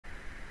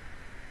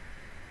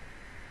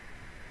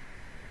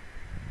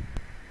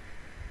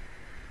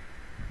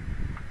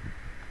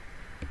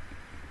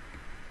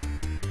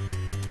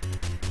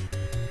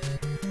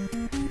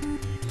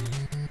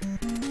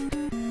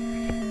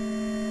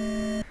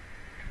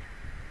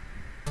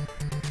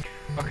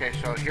Okay,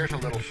 so here's a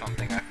little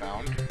something I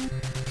found.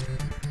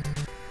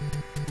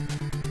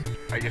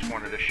 I just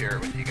wanted to share it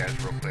with you guys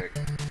real quick.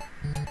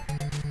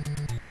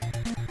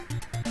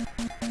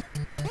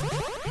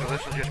 So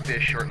this will just be a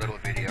short little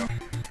video.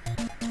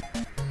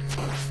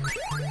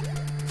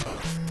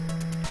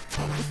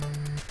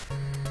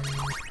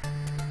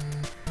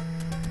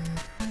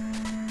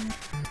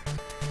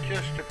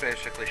 Just to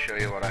basically show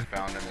you what I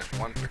found in this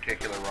one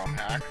particular ROM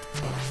hack.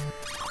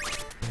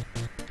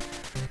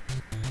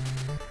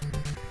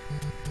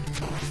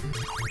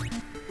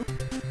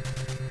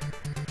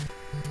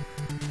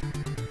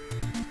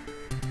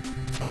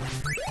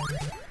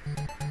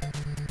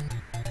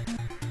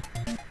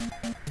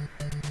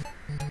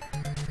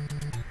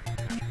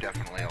 There's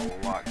definitely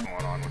a lot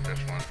going on with this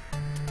one.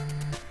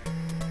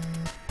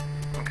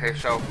 Okay,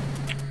 so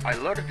I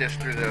loaded this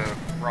through the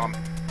ROM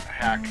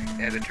hack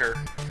editor,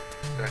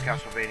 the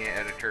Castlevania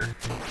editor.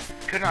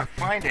 Could not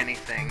find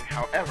anything,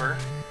 however,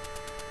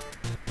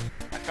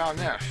 I found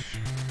this,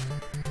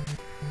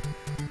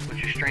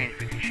 which is strange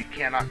because you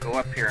cannot go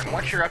up here, and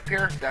once you're up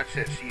here, that's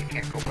it, so you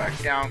can't go back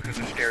down because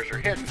the stairs are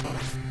hidden.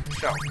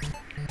 So,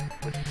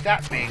 with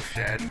that being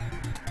said,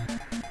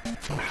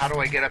 how do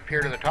I get up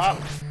here to the top?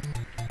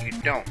 You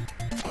don't.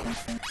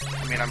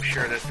 I mean, I'm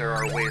sure that there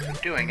are ways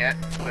of doing it,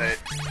 but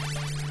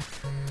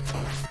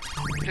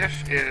this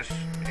is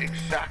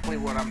exactly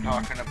what I'm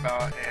talking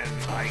about,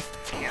 and I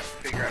can't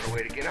figure out a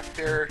way to get up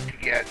there to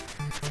get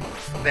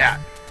that.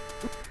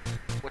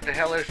 What the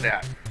hell is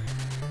that?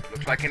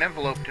 Looks like an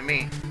envelope to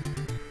me.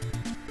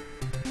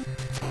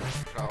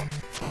 So,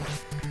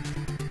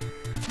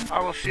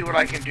 I will see what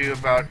I can do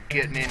about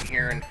getting in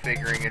here and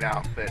figuring it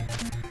out, but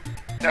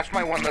that's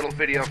my one little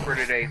video for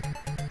today.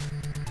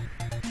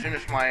 As soon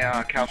as my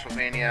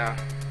Castlevania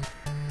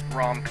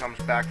ROM comes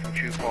back from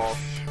True False,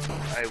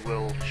 I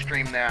will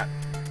stream that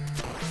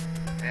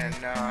and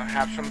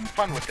have some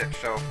fun with it.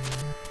 So,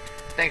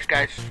 thanks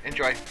guys.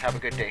 Enjoy. Have a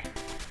good day.